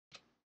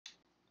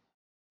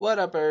What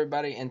up,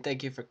 everybody, and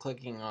thank you for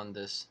clicking on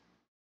this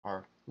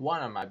or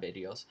one of my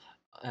videos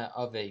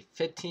of a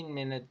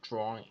 15-minute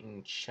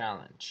drawing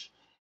challenge.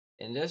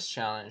 In this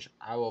challenge,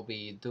 I will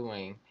be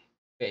doing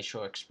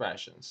facial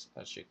expressions,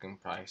 as you can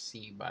probably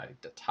see by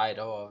the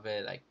title of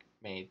it. Like,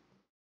 made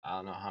I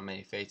don't know how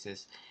many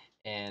faces,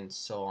 and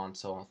so on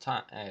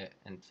time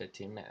in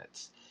 15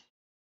 minutes.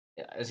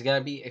 Yeah, it's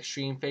gonna be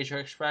extreme facial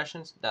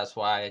expressions. That's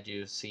why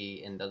you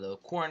see in the little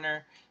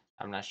corner.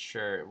 I'm not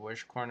sure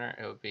which corner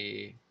it would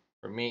be.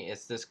 For me,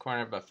 it's this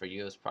corner, but for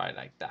you, it's probably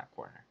like that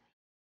corner.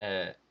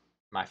 Uh,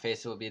 my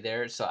face will be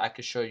there, so I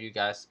could show you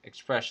guys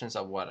expressions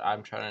of what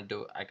I'm trying to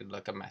do. I could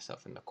look at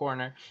myself in the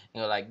corner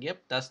and go like,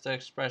 "Yep, that's the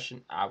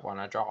expression I want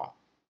to draw,"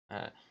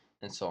 uh,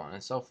 and so on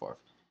and so forth.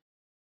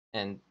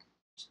 And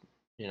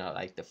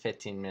like the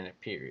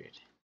 15-minute period.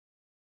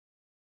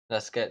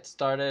 Let's get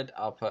started.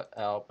 I'll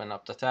open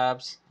up the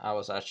tabs. I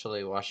was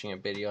actually watching a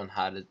video on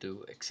how to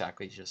do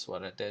exactly just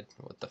what I did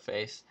with the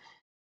face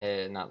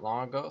not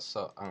long ago,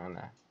 so I'm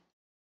gonna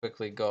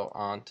quickly go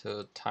on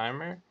to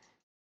timer.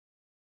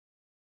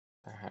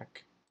 The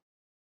heck,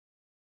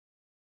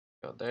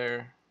 go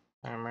there,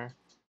 timer,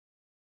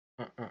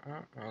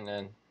 and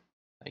then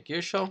like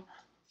usual,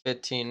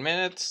 15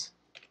 minutes.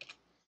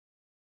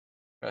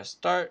 Press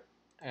start,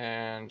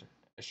 and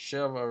it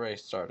should have already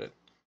started.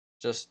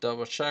 Just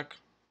double check.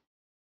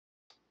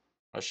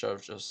 I should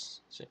have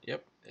just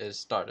yep, it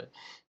started.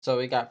 So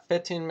we got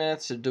 15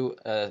 minutes to do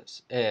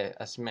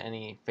as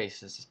many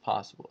faces as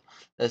possible.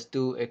 Let's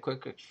do a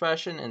quick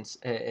expression,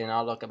 and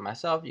I'll look at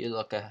myself. You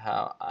look at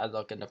how I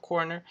look in the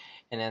corner,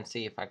 and then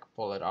see if I can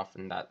pull it off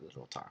in that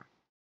little time.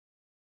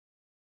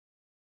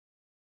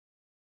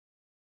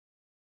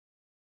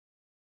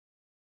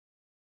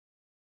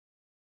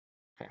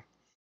 Okay.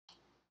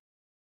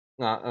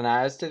 Now, and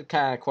I stayed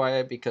kind of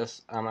quiet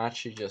because I'm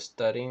actually just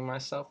studying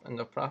myself in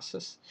the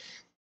process.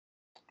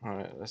 All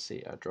right, let's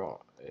see. I draw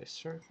a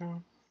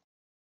circle.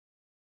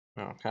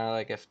 No, kind of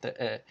like if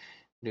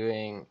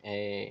doing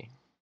a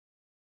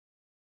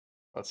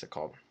what's it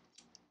called?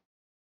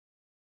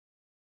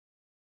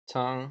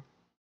 Tongue.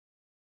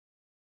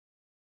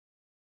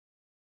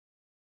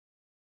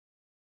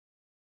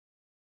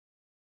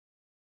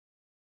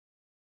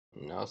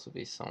 Nose will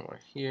be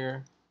somewhere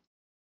here.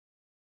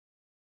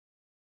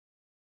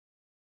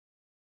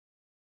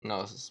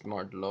 Nose is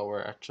more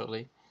lower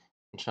actually.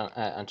 I'm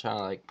trying to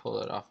like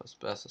pull it off as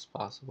best as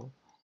possible.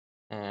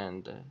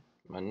 And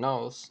my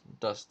nose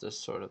does this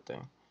sort of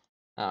thing.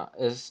 Now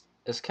it's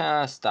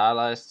kind of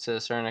stylized to a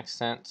certain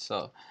extent,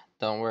 so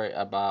don't worry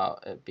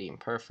about it being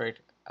perfect.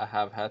 I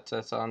have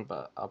headsets on,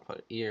 but I'll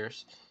put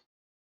ears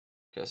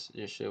because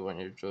usually when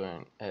you're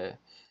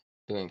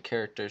doing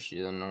characters,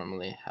 you don't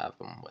normally have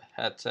them with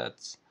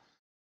headsets.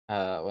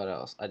 What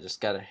else? I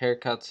just got a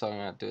haircut, so I'm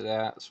gonna do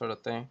that sort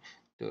of thing.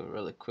 Do a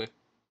really quick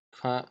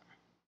cut.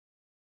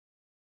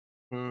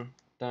 Dun,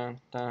 dun,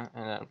 and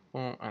then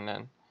boom, and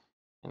then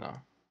you know,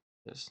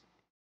 just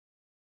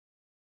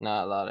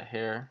not a lot of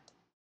hair,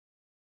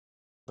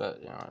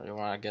 but you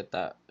want to get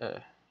that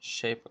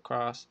shape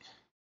across.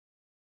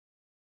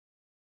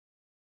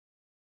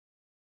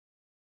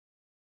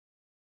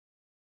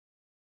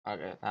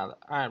 Okay, now the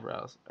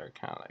eyebrows are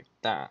kind of like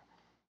that,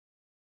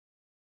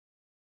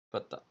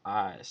 but the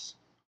eyes,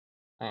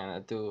 I'm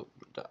gonna do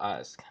the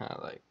eyes kind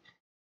of like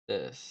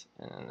this,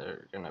 and then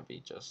they're gonna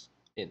be just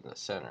in the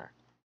center.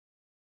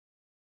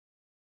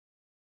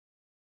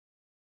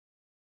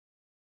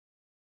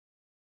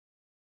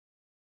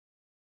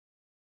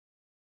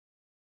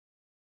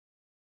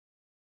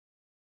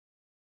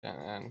 And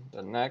then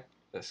the neck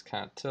is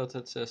kind of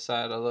tilted to the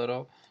side a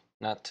little,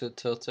 not too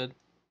tilted.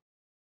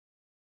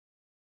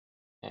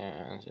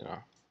 And if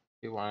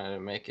you wanted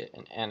to make it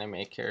an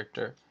anime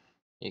character,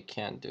 you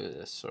can't do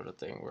this sort of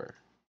thing where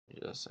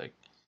you just like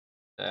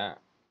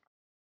that.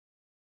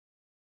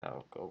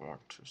 That'll go more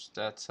to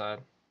that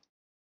side,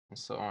 and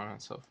so on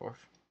and so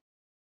forth.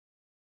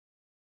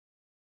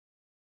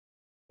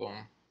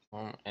 Boom,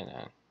 boom, and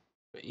then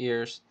the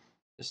ears,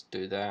 just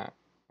do that.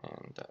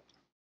 And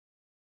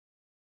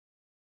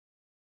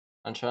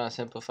I'm trying to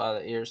simplify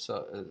the ears,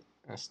 so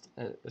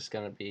it's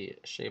gonna be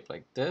shaped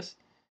like this,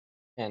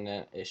 and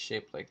then it's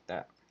shaped like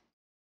that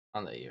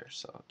on the ear.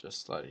 So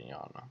just letting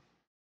y'all know.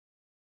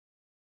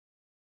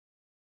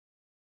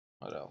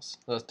 What else?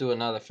 Let's do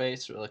another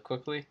face really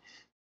quickly.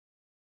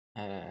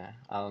 I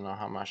don't know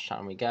how much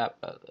time we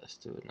got, but let's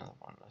do another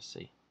one. Let's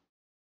see.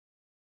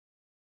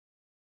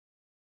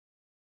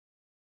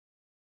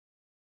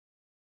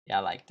 Yeah,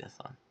 I like this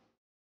one.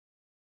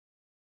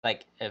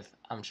 Like if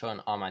I'm showing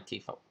all my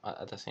teeth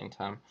at the same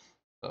time,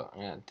 so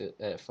I'm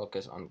gonna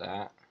focus on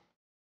that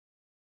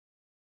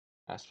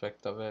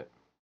aspect of it.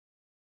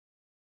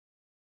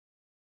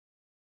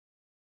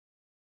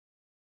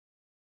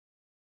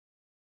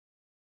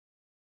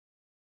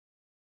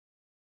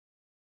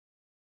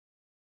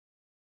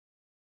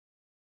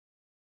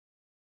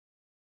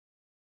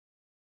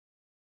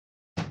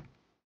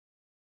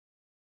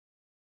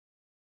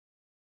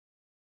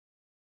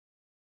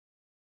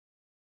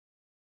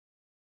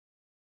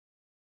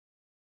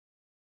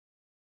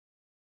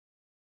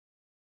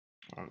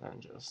 and then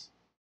just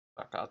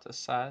back out this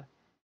side.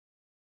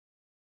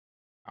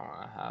 I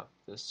want to have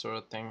this sort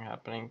of thing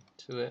happening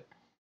to it,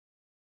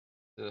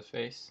 to the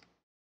face.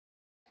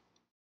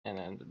 And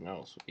then the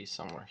nose will be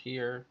somewhere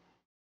here.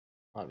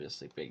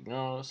 Obviously big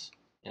nose.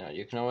 You know,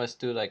 you can always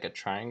do like a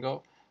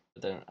triangle,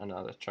 but then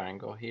another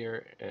triangle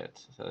here.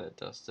 So it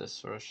does this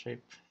sort of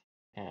shape.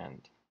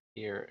 And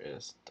here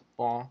is the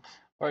ball.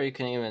 Or you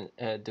can even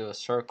do a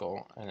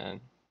circle and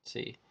then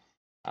see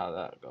how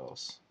that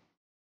goes.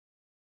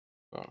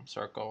 Boom,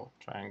 circle,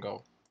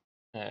 triangle,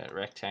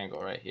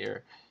 rectangle right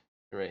here.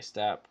 Erase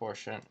that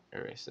portion,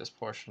 erase this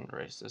portion,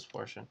 erase this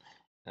portion.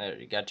 There,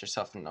 you got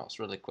yourself a nose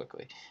really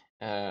quickly.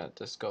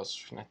 This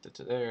goes connected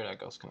to there, that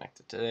goes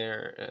connected to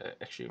there.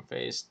 Extreme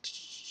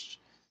face,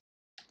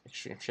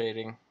 extreme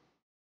shading.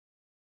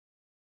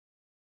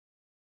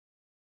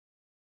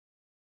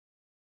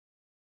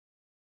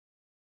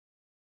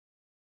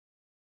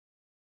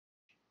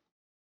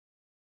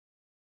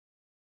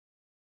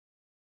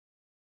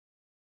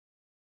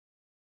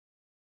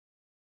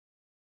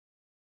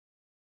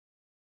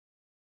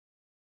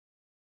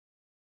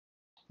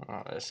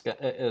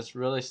 It's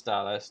really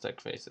stylistic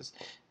faces.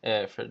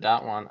 For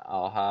that one,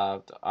 I'll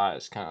have the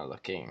eyes kind of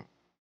looking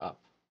up.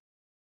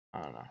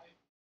 I don't know.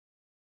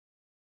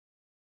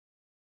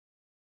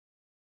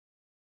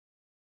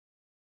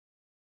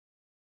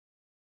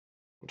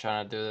 I'm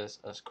trying to do this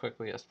as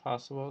quickly as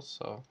possible,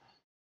 so.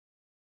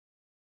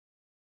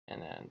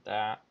 And then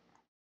that.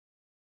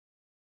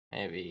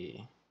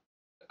 Maybe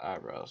the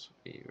eyebrows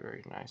would be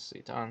very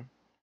nicely done.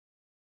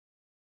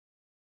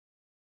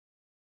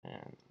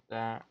 And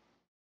that.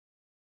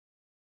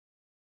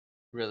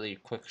 Really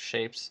quick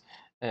shapes.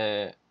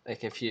 Like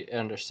if you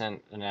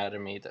understand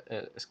anatomy,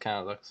 it kind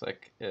of looks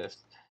like if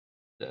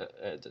the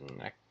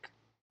neck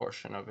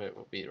portion of it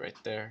will be right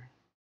there.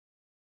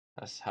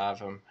 Let's have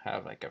him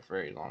have like a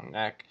very long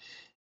neck.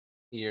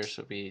 Ears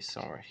will be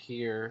somewhere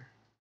here,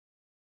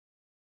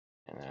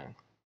 and then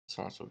this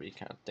one will be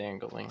kind of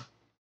dangling.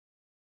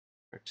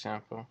 For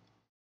example,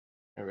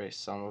 erase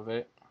some of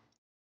it,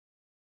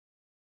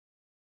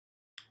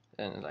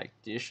 and like,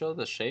 do you show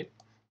the shape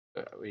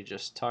that we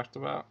just talked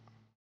about?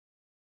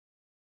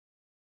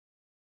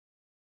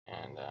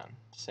 And then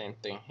same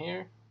thing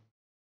here,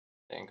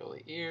 dangle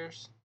the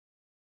ears,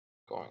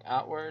 going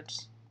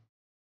outwards,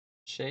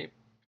 shape,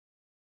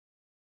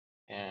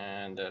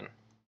 and then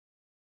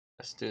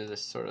let's do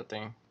this sort of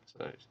thing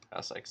so it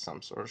has like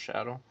some sort of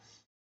shadow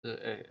to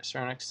a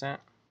certain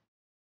extent.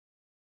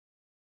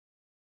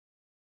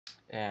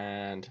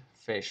 And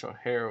facial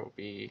hair will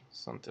be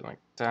something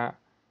like that.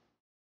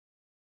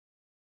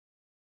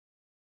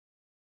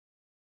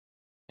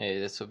 Hey,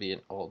 this will be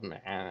an old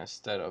man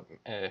instead of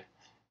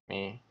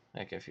me.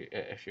 Like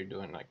if you're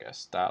doing like a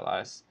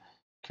stylized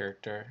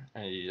character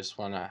and you just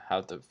want to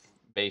have the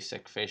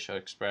basic facial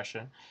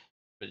expression,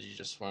 but you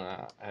just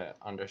want to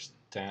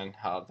understand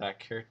how that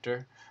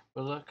character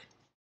will look.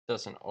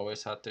 Doesn't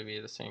always have to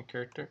be the same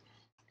character.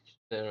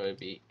 There will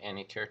be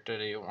any character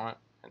that you want,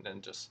 and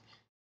then just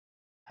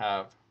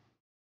have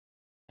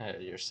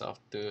yourself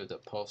do the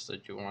pose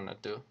that you want to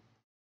do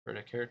for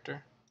the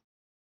character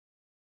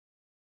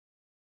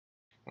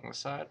on the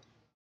side.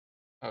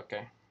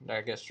 Okay,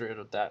 that gets rid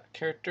of that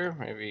character.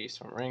 Maybe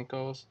some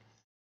wrinkles,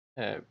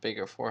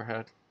 bigger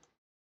forehead.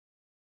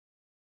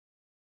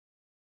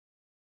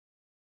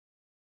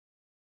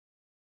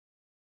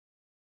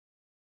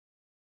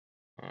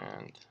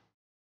 And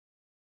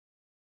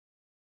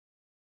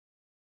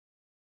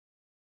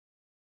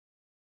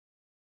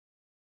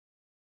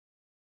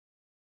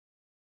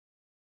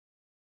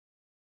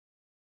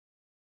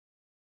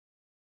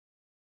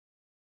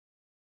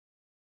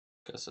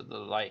because of the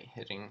light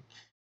hitting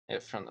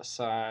it from the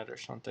side or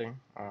something,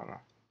 I don't know.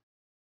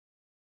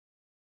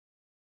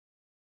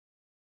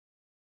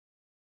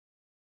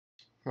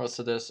 Most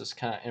of this is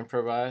kind of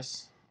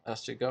improvised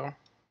as you go.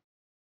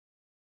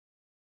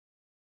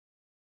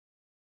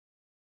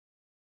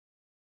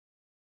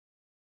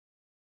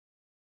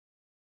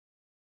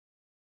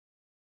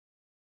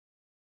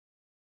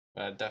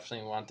 But I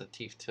definitely want the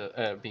teeth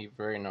to be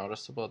very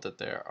noticeable, that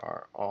they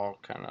are all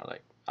kind of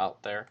like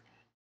out there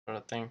sort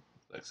of thing.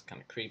 Looks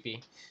kind of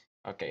creepy.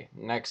 Okay,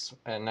 next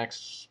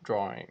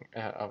drawing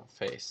of a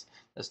face.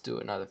 Let's do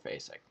another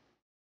face.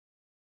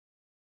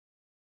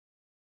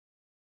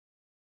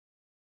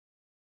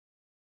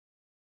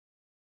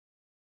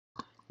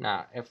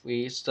 Now, if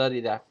we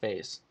study that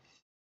face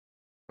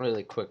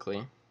really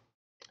quickly,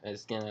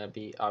 it's gonna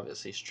be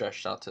obviously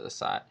stretched out to the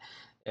side.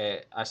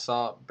 I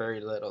saw very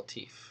little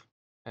teeth,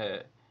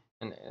 and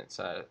the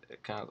inside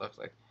it kind of looked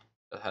like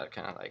it had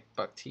kind of like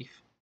buck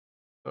teeth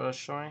sort of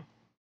showing,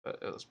 but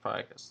it was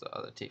probably because the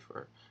other teeth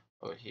were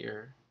over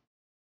here.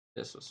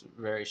 This was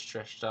very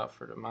stretched out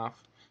for the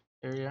mouth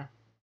area,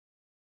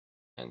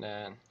 and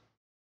then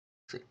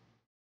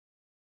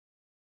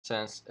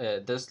since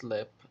this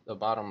lip, the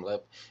bottom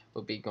lip,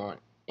 will be going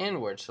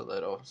inwards a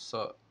little,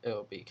 so it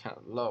will be kind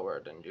of lower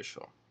than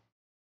usual.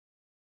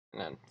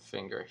 And then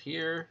finger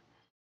here.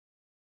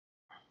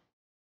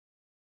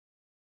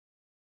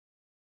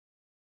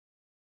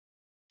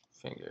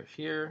 finger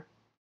here.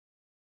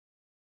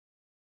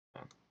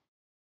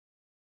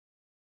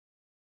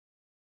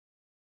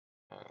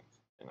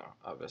 And,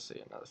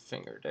 obviously another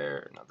finger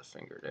there, and another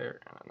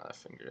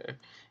finger there,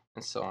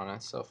 and so on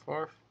and so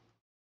forth.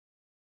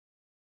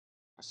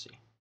 Let's see.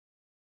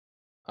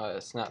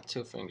 It's not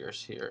 2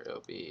 fingers here,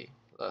 it'll be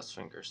less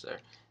fingers there,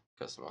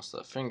 because most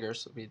of the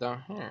fingers will be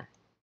down here.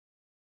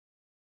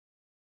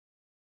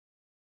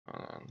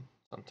 And then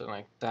something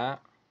like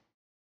that.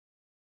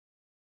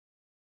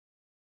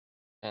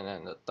 And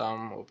then the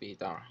thumb will be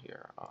down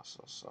here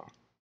also, so.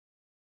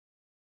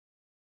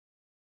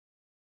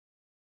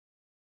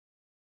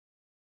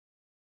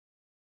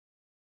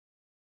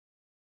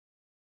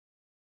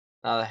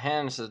 Now the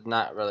hands is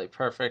not really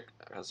perfect,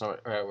 because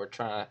we're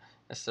trying to,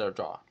 instead of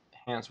draw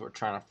hands, we're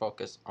trying to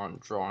focus on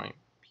drawing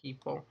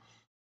people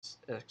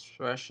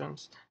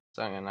expressions.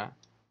 So I'm gonna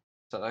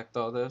select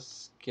all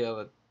this, scale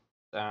it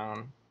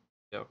down.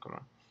 Yo, come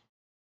on.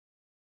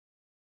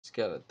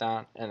 Scale it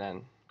down, and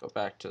then go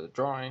back to the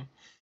drawing.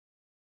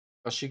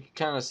 But you can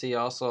kind of see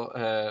also,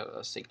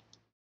 let's see,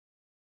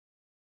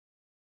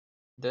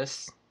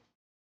 this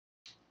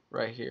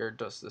right here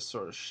does this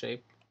sort of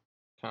shape,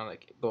 kind of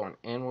like going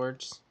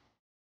inwards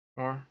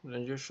more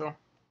than usual,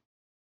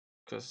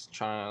 because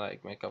trying to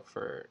like make up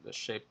for the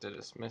shape that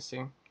is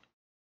missing.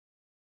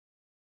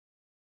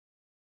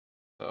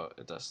 So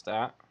it does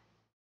that.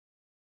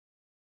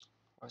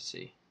 Let's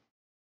see.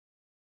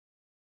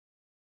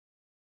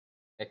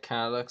 It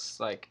kind of looks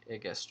like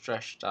it gets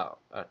stretched out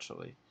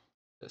actually,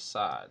 the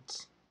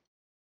sides.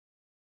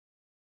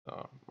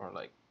 So more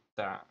like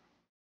that.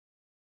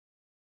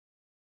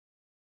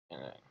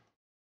 And then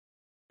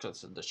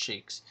because of the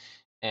cheeks.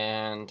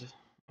 And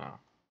oh,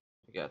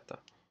 you got the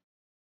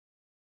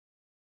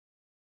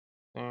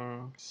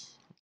things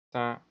like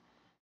that.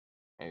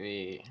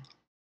 Maybe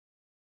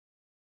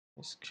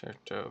this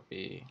character will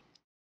be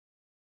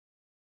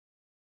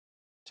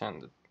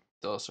 10.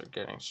 Those are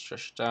getting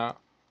stretched out.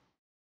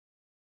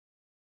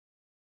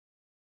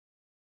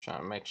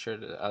 Trying to make sure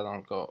that I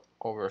don't go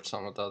over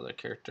some of the other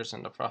characters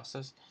in the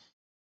process.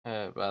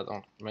 But I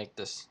don't make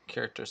this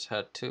character's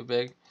head too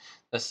big.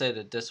 Let's say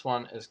that this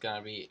one is going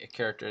to be a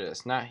character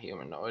that's not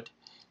humanoid.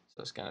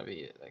 So it's going to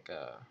be like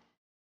a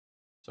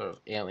sort of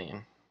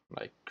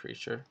alien-like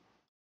creature.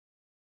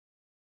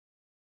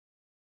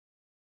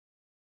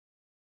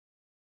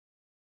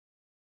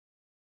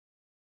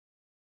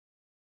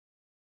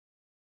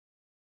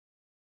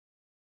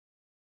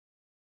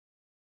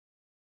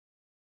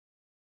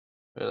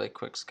 Really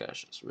quick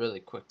sketches. Really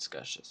quick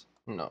sketches.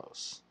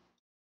 Nose.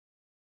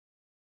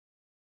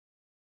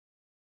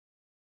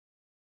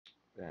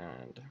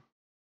 And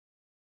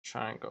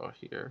triangle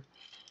here.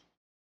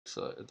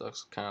 So it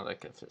looks kind of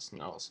like if his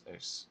nose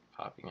is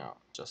popping out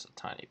just a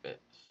tiny bit.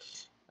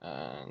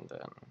 And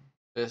then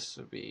this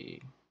would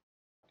be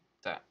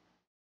that.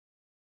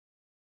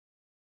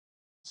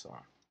 So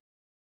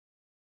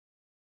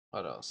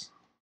what else?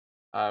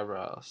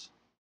 Eyebrows.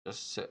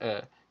 Just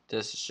to,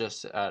 this is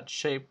just to add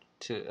shape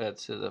to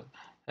the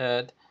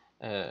head,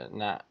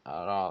 not at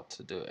all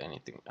to do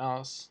anything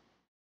else.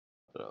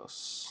 What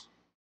else?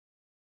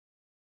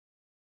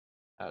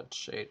 Add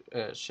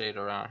shade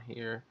around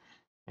here.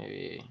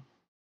 Maybe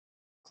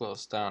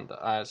close down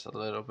the eyes a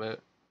little bit,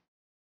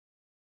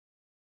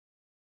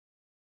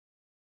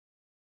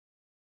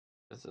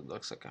 because it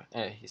looks like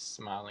he's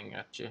smiling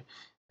at you.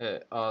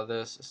 All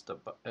this is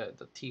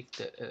the teeth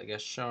that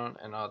gets shown,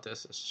 and all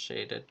this is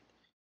shaded.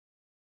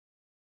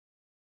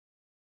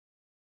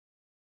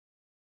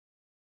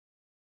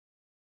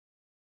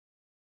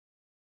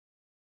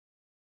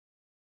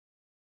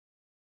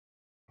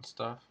 And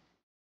stuff.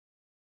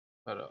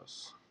 What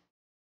else?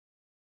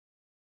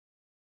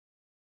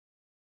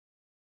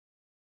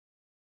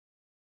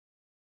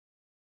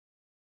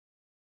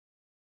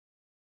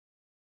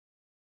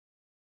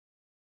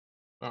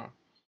 Oh.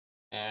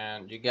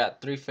 And you got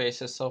 3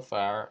 faces so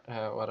far.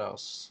 What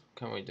else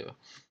can we do?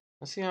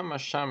 Let's see how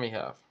much time we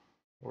have.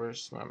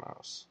 Where's my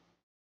mouse?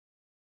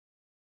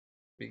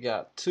 We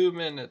got 2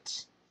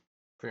 minutes,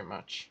 pretty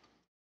much.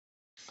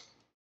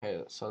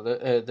 Okay, so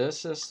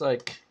this is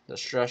like the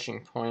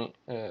stretching point.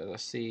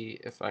 Let's see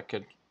if I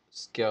could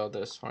scale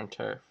this for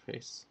entire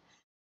face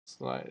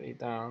slightly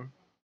down.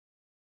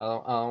 I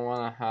don't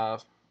want to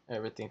have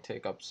everything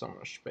take up so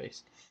much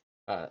space.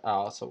 I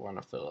also want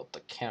to fill up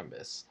the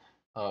canvas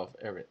of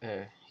every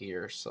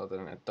here, so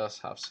then it does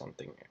have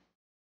something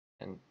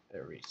in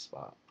every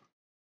spot.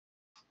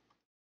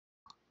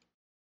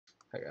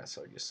 I got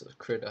so used to the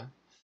critter,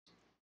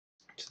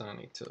 so I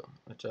need to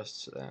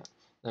adjust to that.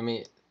 Let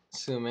me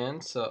zoom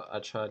in so I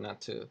try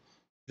not to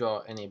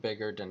draw any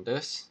bigger than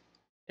this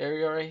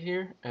area right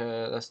here.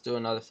 Let's do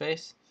another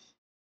face.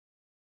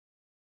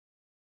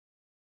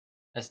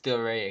 Let's do a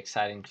very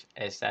excited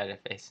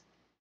face.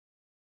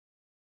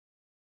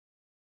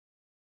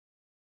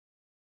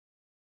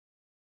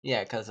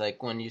 Yeah, because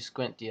like when you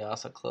squint, you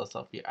also close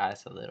up your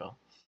eyes a little.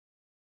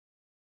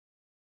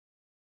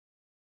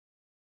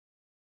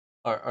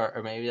 Or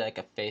maybe like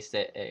a face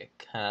that it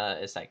kind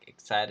of is like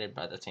excited,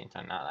 but at the same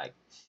time not like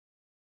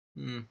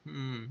Maybe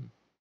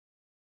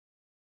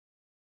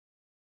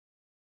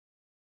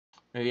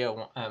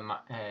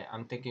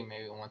I'm thinking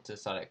maybe once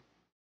it's like,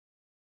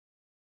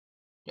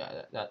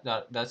 yeah,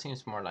 that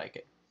seems more like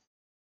it.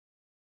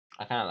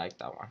 I kind of like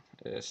that one.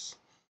 It's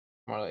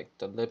more like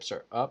the lips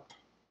are up.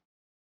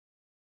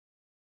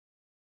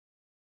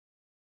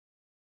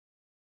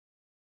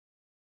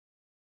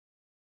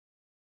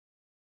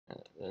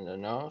 And the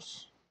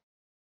nose.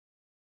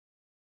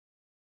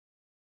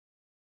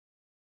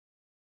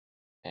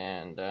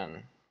 And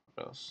then,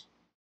 what else?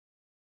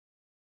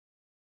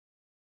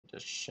 The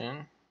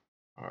chin.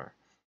 Or,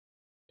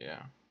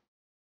 yeah.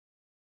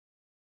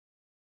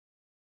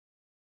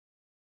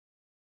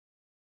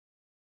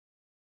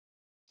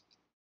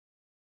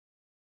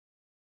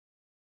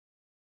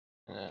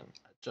 And then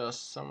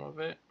adjust some of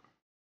it.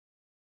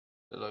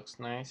 It looks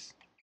nice.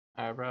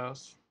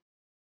 Eyebrows.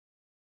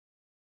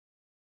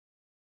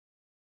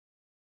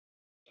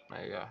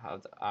 Maybe I'll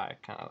have the eye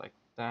kind of like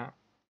that.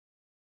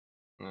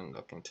 And then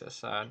looking to the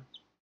side.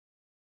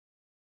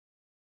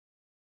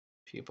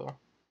 Pupil.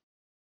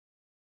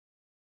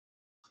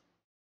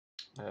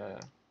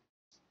 And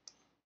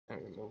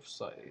move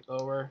slightly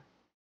lower.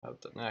 Have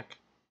the neck.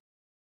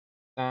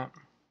 That.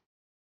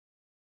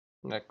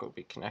 Neck will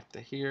be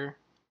connected here.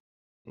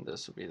 And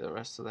this will be the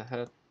rest of the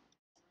head.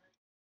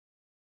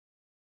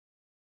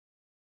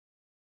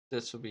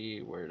 This will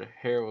be where the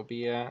hair will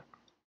be at.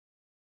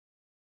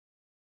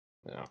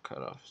 Then I'll cut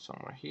off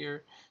somewhere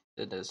here.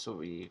 Then this will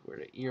be where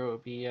the ear will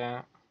be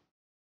at.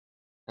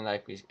 And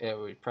like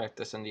we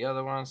practice in the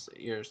other ones,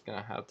 the ear is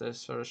gonna have this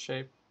sort of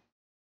shape.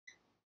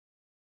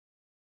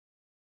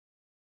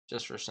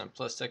 Just for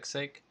simplistic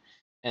sake.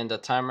 And the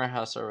timer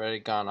has already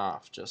gone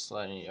off, just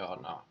letting you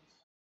all know.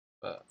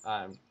 But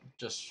I'm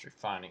just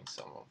refining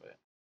some of it.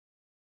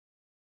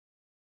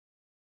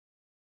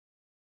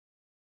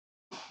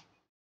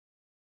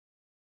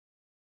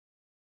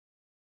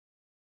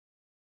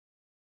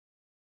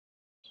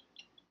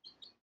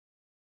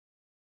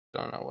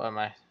 Don't know why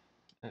my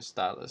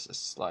stylus is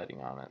sliding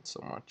on it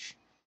so much.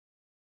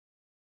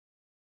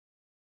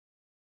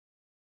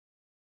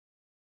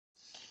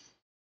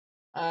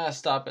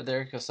 Stop it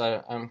there because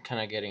I'm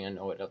kind of getting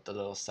annoyed at the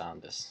little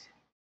sound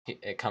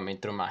it coming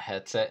through my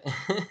headset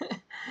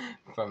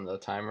from the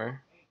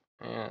timer.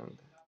 And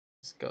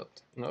let's go.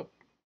 Nope.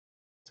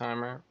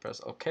 Timer.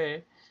 Press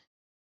OK.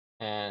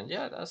 And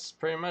yeah, that's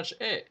pretty much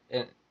it.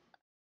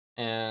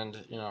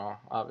 And you know,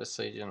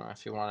 obviously, you know,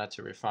 if you wanted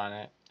to refine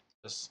it,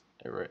 just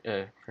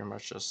pretty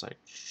much just like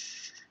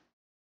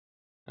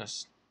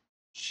just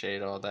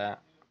shade all that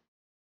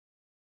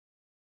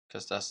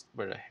because that's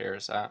where the hair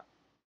is at.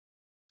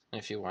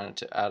 And if you wanted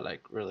to add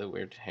like really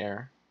weird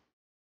hair,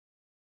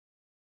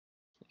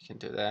 you can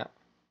do that.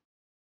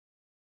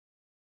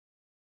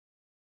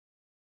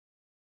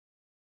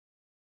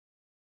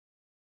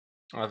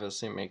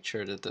 Obviously, make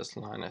sure that this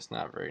line is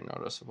not very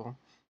noticeable.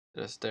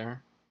 Just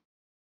there.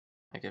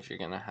 Like if you're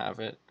gonna have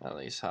it, at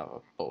least have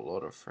a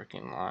boatload of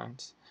freaking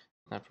lines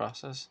in the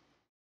process.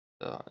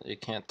 So you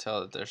can't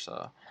tell that there's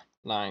a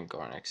line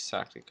going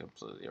exactly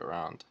completely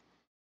around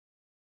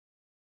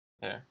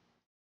there.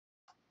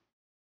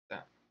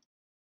 That.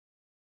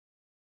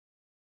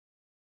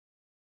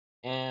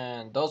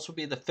 And those will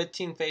be the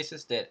 15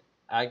 faces that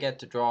I get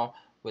to draw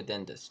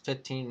within this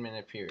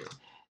 15-minute period.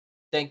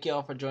 Thank you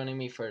all for joining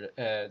me for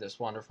this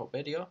wonderful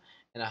video,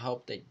 and I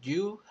hope that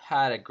you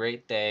had a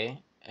great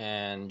day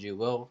and you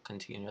will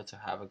continue to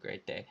have a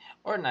great day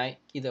or night,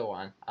 either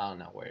one. I don't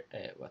know where,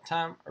 what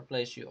time or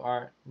place you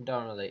are.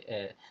 Don't really,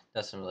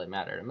 doesn't really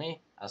matter to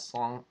me as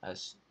long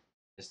as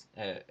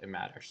it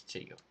matters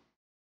to you.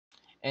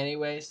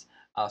 Anyways,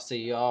 I'll see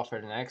you all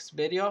for the next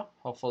video.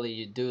 Hopefully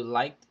you do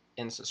like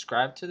and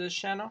subscribe to this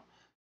channel,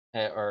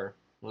 or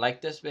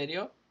like this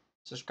video,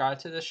 subscribe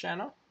to this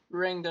channel,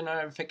 ring the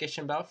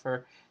notification bell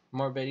for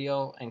more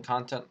video and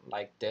content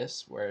like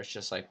this, where it's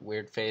just like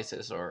weird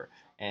faces or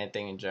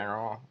anything in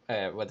general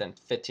within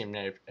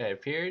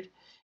 15-minute period.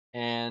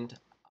 And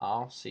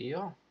I'll see you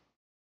all.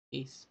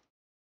 Peace.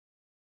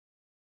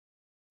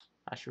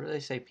 I should really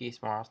say peace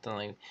more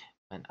often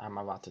when I'm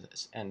about to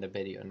end the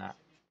video, not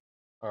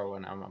or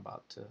when I'm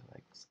about to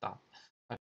like stop.